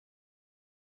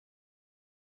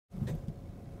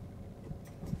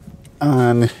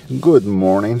And good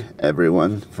morning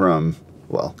everyone from,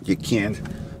 well, you can't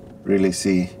really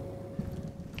see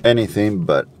anything,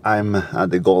 but I'm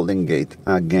at the Golden Gate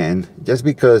again, just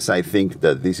because I think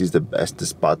that this is the best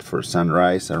spot for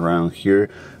sunrise around here,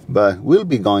 but we'll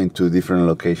be going to different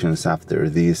locations after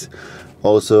this.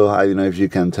 Also, I don't know if you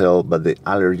can tell, but the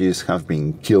allergies have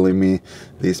been killing me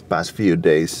these past few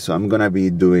days, so I'm gonna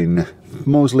be doing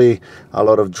mostly a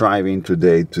lot of driving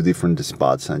today to different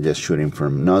spots and just shooting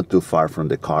from not too far from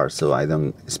the car, so I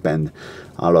don't spend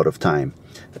a lot of time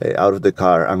out of the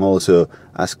car, and also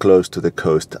as close to the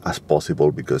coast as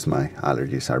possible because my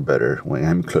allergies are better when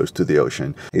I'm close to the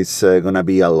ocean. It's gonna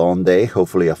be a long day,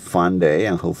 hopefully a fun day,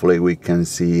 and hopefully we can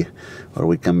see or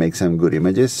we can make some good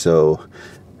images. So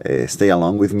stay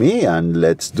along with me and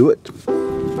let's do it.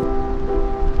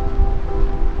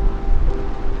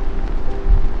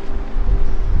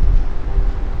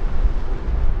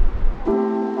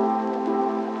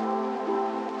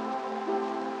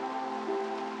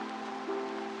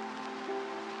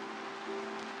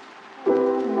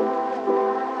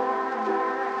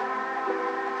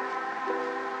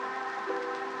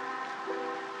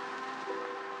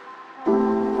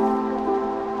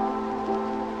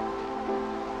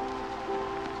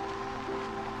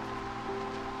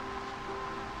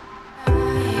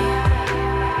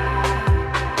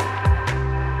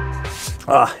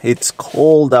 It's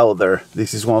cold out there.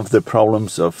 This is one of the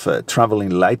problems of traveling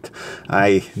light.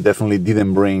 I definitely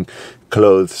didn't bring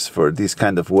clothes for this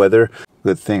kind of weather.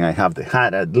 Good thing I have the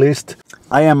hat at least.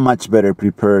 I am much better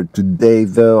prepared today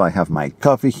though. I have my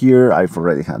coffee here. I've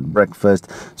already had breakfast,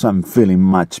 so I'm feeling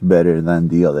much better than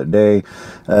the other day.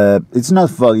 It's not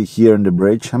foggy here on the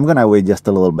bridge. I'm gonna wait just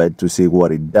a little bit to see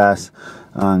what it does.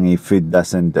 And if it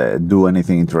doesn't do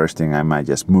anything interesting, I might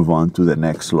just move on to the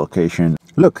next location.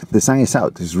 Look, the sun is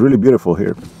out. It's really beautiful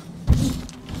here.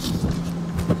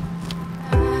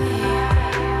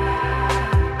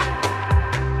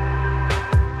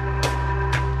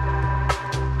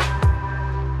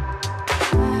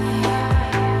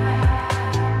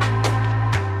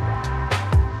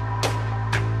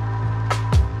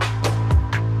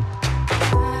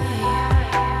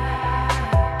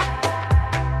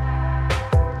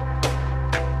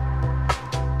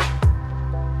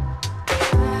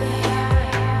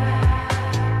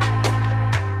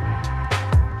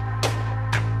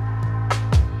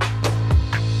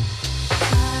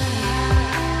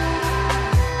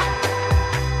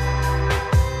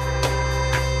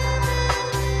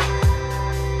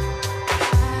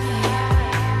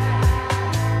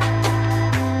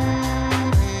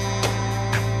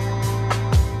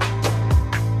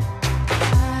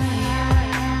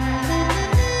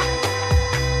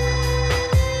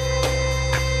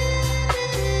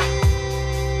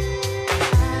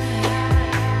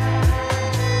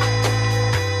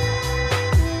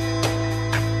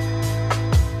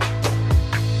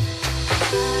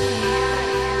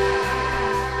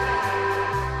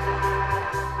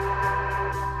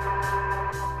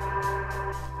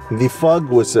 The fog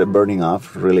was burning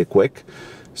off really quick,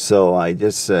 so I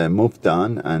just moved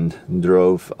on and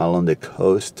drove along the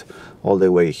coast all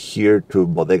the way here to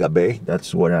Bodega Bay.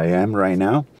 That's where I am right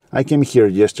now. I came here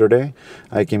yesterday.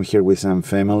 I came here with some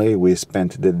family. We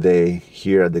spent the day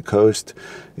here at the coast.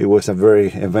 It was a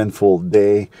very eventful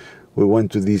day. We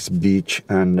went to this beach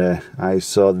and I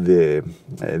saw these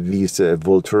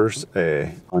vultures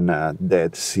on a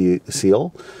dead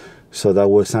seal. So that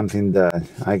was something that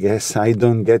I guess I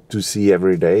don't get to see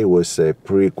every day. It was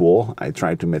pretty cool. I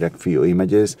tried to make a few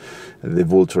images. The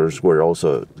vultures were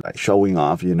also like showing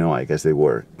off, you know, I guess they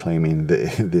were claiming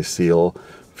the seal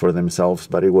for themselves,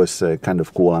 but it was kind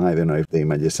of cool. And I don't know if the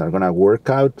images are gonna work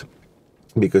out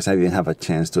because I didn't have a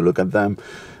chance to look at them,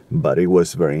 but it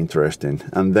was very interesting.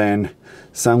 And then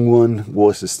someone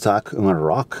was stuck on a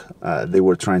rock. They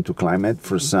were trying to climb it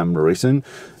for some reason,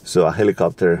 so a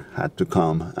helicopter had to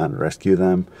come and rescue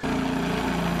them.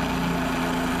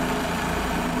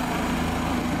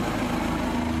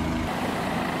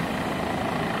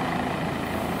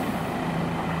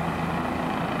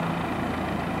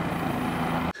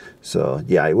 So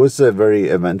yeah, it was very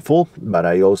eventful, but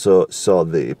I also saw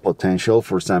the potential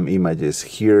for some images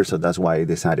here, so that's why I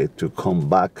decided to come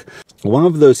back. One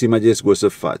of those images was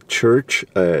of a church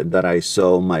that I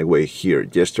saw my way here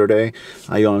yesterday.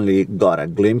 I only got a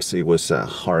glimpse. It was a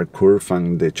hard curve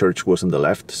and the church was on the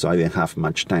left, so I didn't have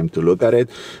much time to look at it,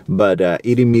 but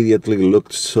it immediately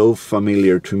looked so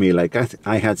familiar to me, like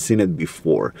I had seen it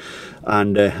before.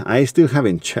 And I still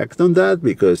haven't checked on that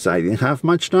because I didn't have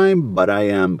much time, but I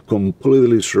am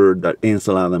completely sure that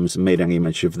Ansel Adams made an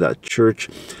image of that church,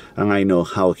 and I know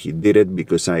how he did it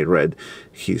because I read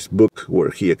his book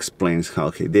where he explains how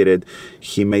he did it.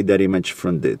 He made that image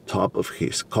from the top of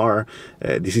his car.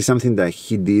 This is something that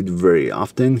he did very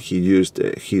often. He used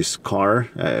his car.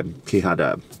 He had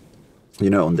a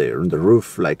on the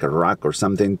roof, like a rock or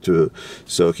something,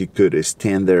 so he could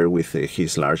stand there with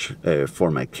his large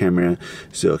format camera,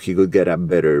 so he could get a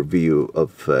better view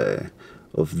of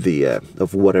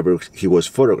whatever he was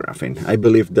photographing. I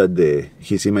believe that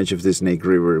his image of the Snake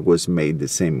River was made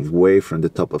the same way from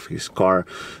the top of his car.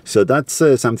 So that's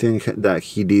something that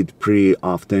he did pretty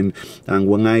often. And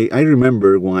when I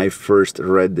remember when I first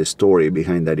read the story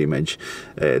behind that image,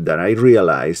 that I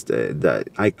realized that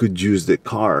I could use the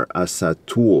car as a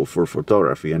tool for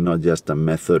photography and not just a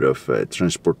method of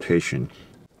transportation.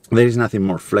 There is nothing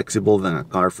more flexible than a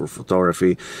car for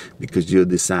photography because you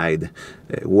decide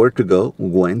where to go,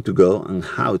 when to go, and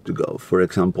how to go. For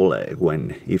example,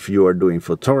 if you are doing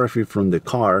photography from the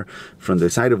car, from the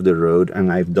side of the road,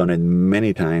 and I've done it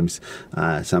many times,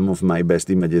 some of my best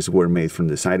images were made from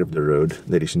the side of the road.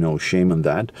 There is no shame on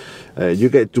that. You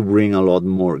get to bring a lot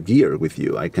more gear with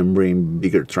you. I can bring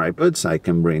bigger tripods, I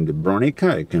can bring the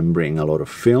Bronica, I can bring a lot of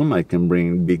film, I can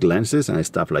bring big lenses and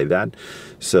stuff like that.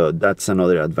 So that's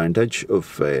another advantage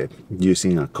of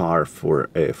using a car for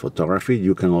photography.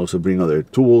 You can also bring other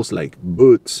tools like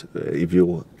boots if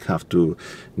you have to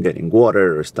get in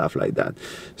water or stuff like that.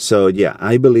 So yeah,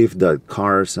 I believe that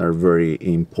cars are a very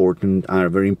important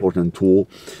tool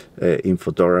in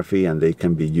photography, and they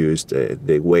can be used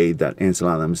the way that Ansel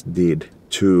Adams did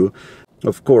too.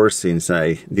 Of course, since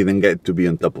I didn't get to be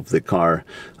on top of the car,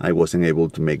 I wasn't able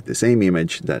to make the same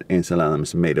image that Ansel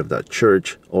Adams made of that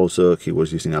church. Also, he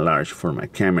was using a large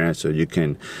format camera, so you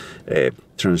can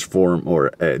transform or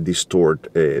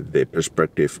distort the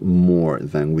perspective more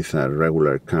than with a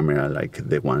regular camera like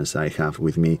the ones I have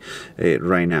with me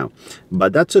right now.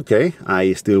 But that's okay.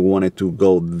 I still wanted to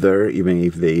go there even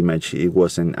if the image it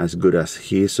wasn't as good as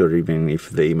his, or even if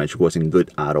the image wasn't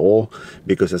good at all,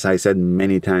 because as I said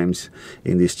many times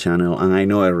in this channel, and I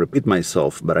know I repeat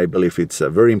myself, but I believe it's a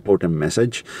very important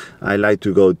message. I like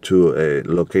to go to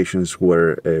locations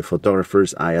where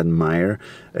photographers I admire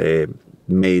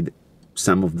made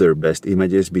some of their best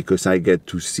images, because I get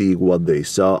to see what they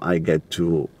saw. I get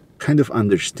to kind of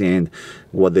understand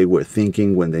what they were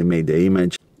thinking when they made the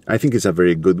image. I think it's a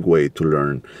very good way to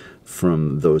learn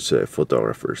from those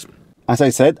photographers. As I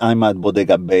said, I'm at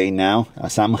Bodega Bay now.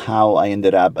 Somehow I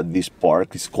ended up at this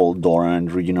park. It's called Doran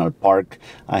Regional Park.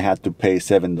 I had to pay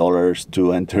 $7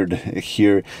 to enter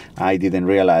here. I didn't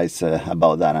realize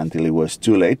about that until it was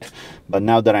too late. But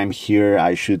now that I'm here,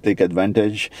 I should take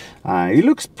advantage. It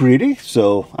looks pretty,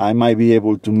 so I might be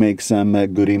able to make some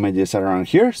good images around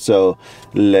here. So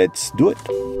let's do it.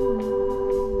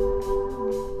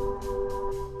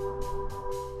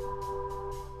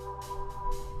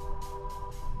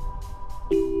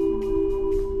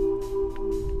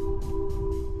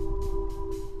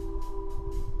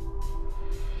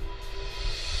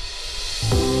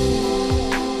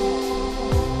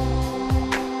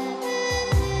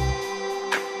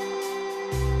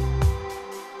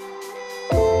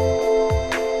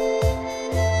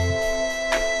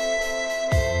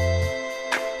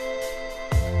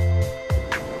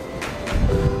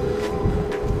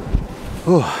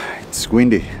 Oh, it's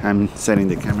windy. I'm setting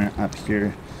the camera up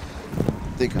here.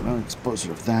 Take a long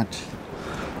exposure of that.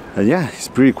 Yeah, it's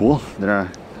pretty cool. There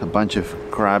are a bunch of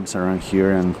crabs around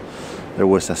here, and there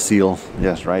was a seal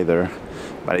just right there,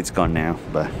 but it's gone now.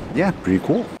 But yeah, pretty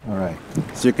cool. All right,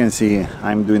 so you can see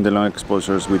I'm doing the long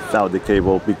exposures without the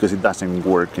cable because it doesn't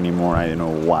work anymore. I don't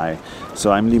know why.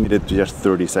 So I'm limited to just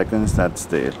 30 seconds. That's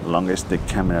the longest the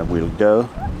camera will go,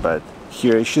 but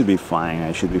here it should be fine.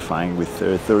 I should be fine with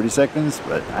 30 seconds,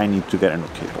 but I need to get a new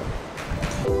cable.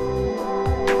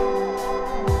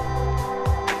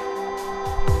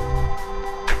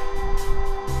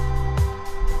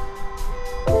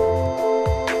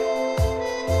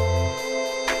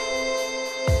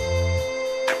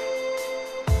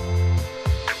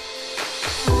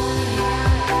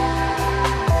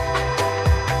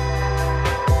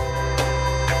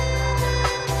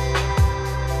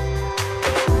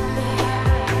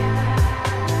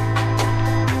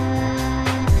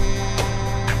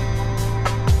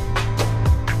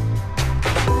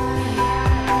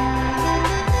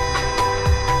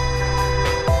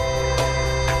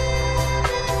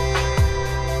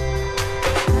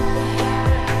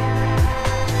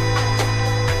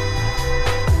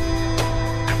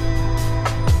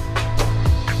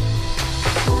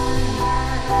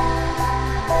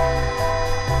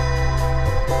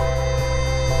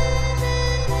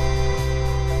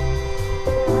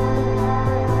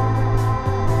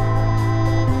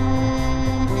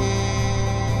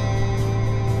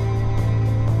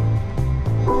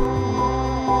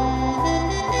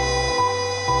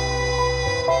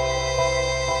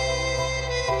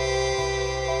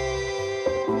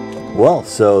 Well,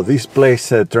 so this place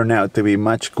turned out to be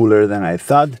much cooler than I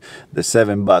thought. The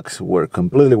 $7 were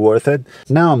completely worth it.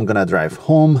 Now I'm gonna drive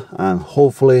home and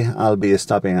hopefully I'll be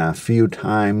stopping a few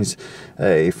times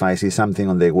if I see something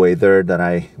on the way there that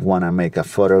I wanna make a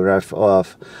photograph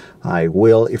of. I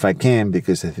will if I can,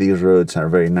 because these roads are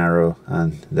very narrow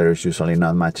and there's usually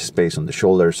not much space on the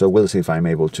shoulder, so we'll see if I'm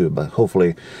able to, but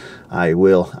hopefully I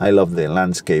will. I love the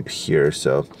landscape here,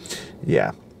 so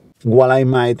yeah. While I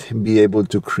might be able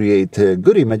to create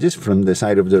good images from the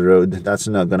side of the road, that's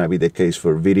not gonna be the case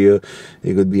for video.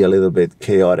 It could be a little bit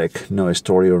chaotic, no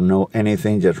story or no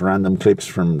anything, just random clips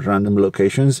from random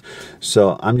locations.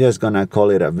 So I'm just gonna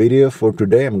call it a video for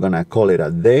today. I'm gonna call it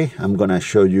a day. I'm gonna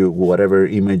show you whatever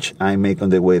image I make on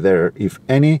the way there, if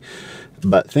any.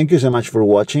 But thank you so much for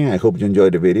watching. I hope you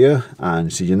enjoyed the video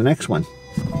and see you in the next one.